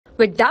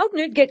With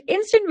Doubtnut, get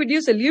instant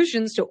video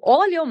solutions to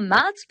all your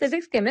maths,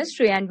 physics,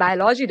 chemistry, and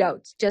biology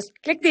doubts. Just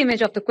click the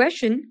image of the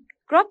question,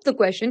 crop the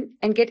question,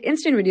 and get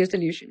instant video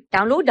solution.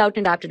 Download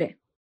Doubtnut app today.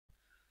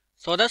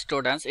 So the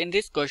students, in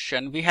this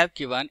question we have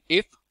given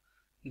if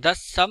the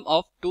sum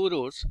of two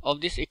roots of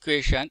this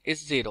equation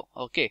is 0,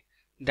 okay,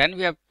 then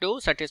we have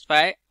to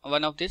satisfy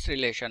one of this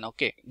relation,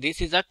 okay.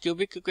 This is a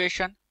cubic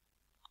equation,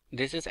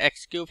 this is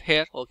x cube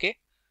here, okay.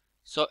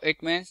 So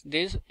it means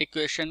this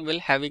equation will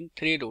having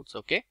three roots,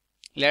 okay.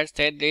 Let's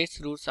say these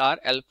roots are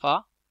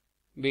alpha,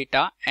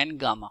 beta and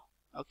gamma,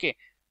 okay,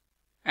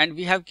 and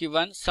we have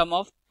given sum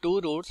of two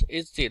roots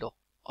is 0,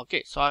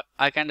 okay. So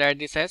I can write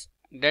this as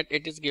that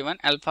it is given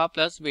alpha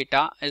plus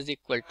beta is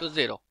equal to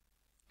 0,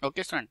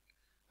 okay student.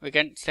 We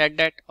can set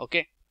that,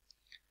 okay.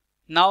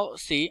 Now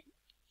see,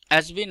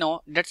 as we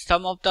know that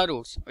sum of the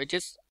roots, which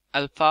is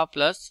alpha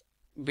plus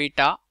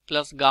beta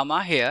plus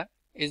gamma here,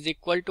 is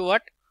equal to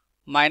what?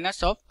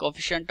 Minus of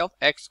coefficient of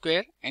x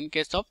square in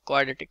case of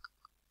quadratic,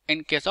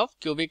 in case of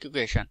cubic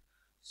equation.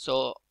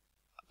 So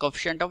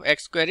coefficient of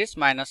x square is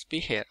minus p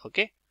here,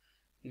 okay,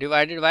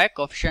 divided by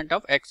coefficient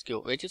of x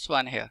cube, which is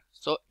 1 here.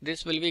 So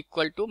this will be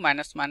equal to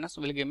minus minus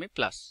will give me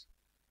plus.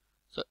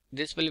 So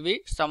this will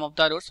be sum of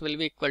the roots will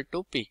be equal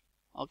to p,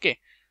 okay.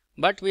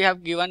 But we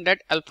have given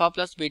that alpha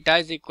plus beta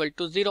is equal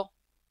to 0.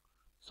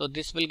 So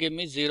this will give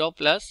me 0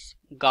 plus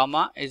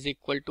gamma is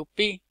equal to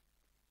p,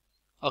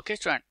 okay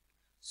student.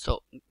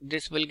 So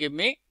this will give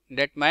me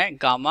that my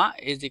gamma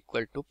is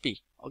equal to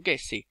p, okay.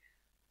 See,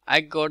 I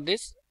got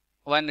this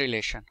one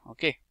relation,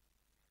 okay.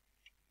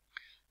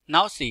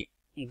 Now see,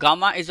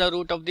 gamma is a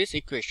root of this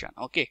equation,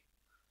 okay.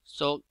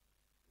 So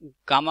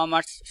gamma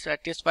must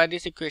satisfy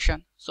this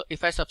equation. So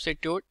if I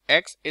substitute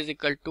x is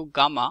equal to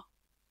gamma,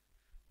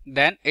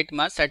 then it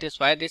must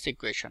satisfy this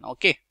equation,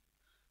 okay.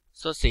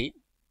 So see,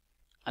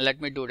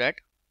 let me do that.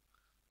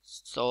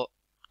 So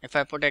if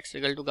I put x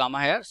equal to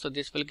gamma here, so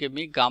this will give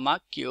me gamma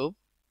cube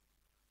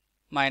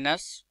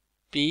minus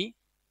p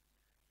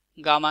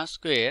gamma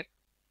square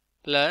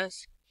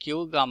plus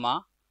q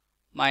gamma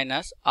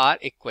minus r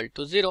equal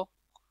to 0.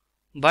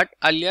 But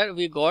earlier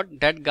we got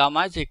that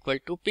gamma is equal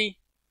to p,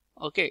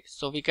 okay.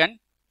 So we can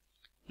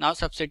now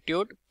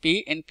substitute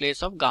p in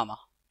place of gamma.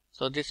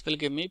 So this will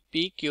give me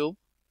p cube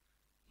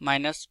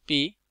minus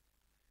p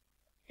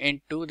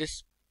into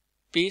this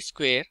p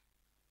square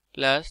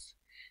plus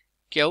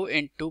q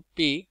into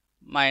p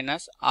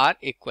minus r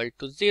equal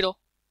to 0,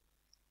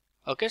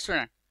 okay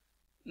student.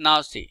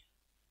 Now see,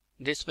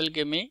 this will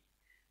give me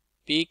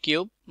p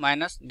cube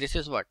minus this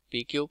is what?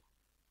 P cube,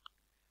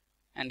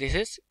 and this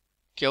is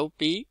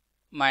qp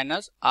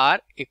minus r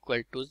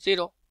equal to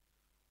 0.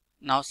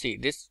 Now see,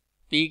 this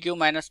p cube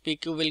minus p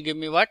cube will give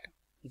me what?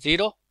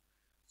 0.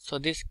 So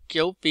this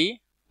qp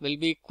will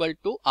be equal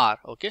to r,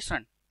 okay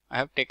student. I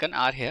have taken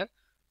r here,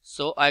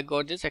 so I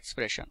got this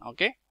expression,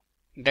 okay,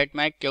 that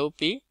my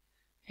qp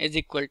is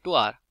equal to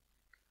r.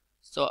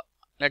 So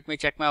let me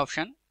check my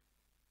option.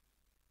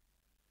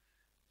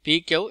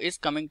 pq is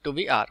coming to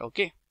be r,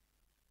 okay.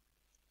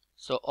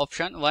 So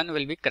option 1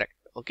 will be correct,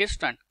 okay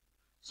student.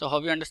 So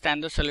hope you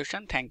understand the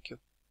solution. Thank you.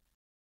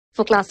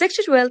 For class 6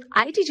 to 12,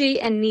 IIT JEE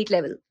and NEET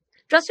level.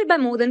 Trusted by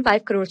more than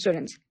 5 crore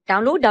students.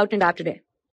 Download Doubtnut app today.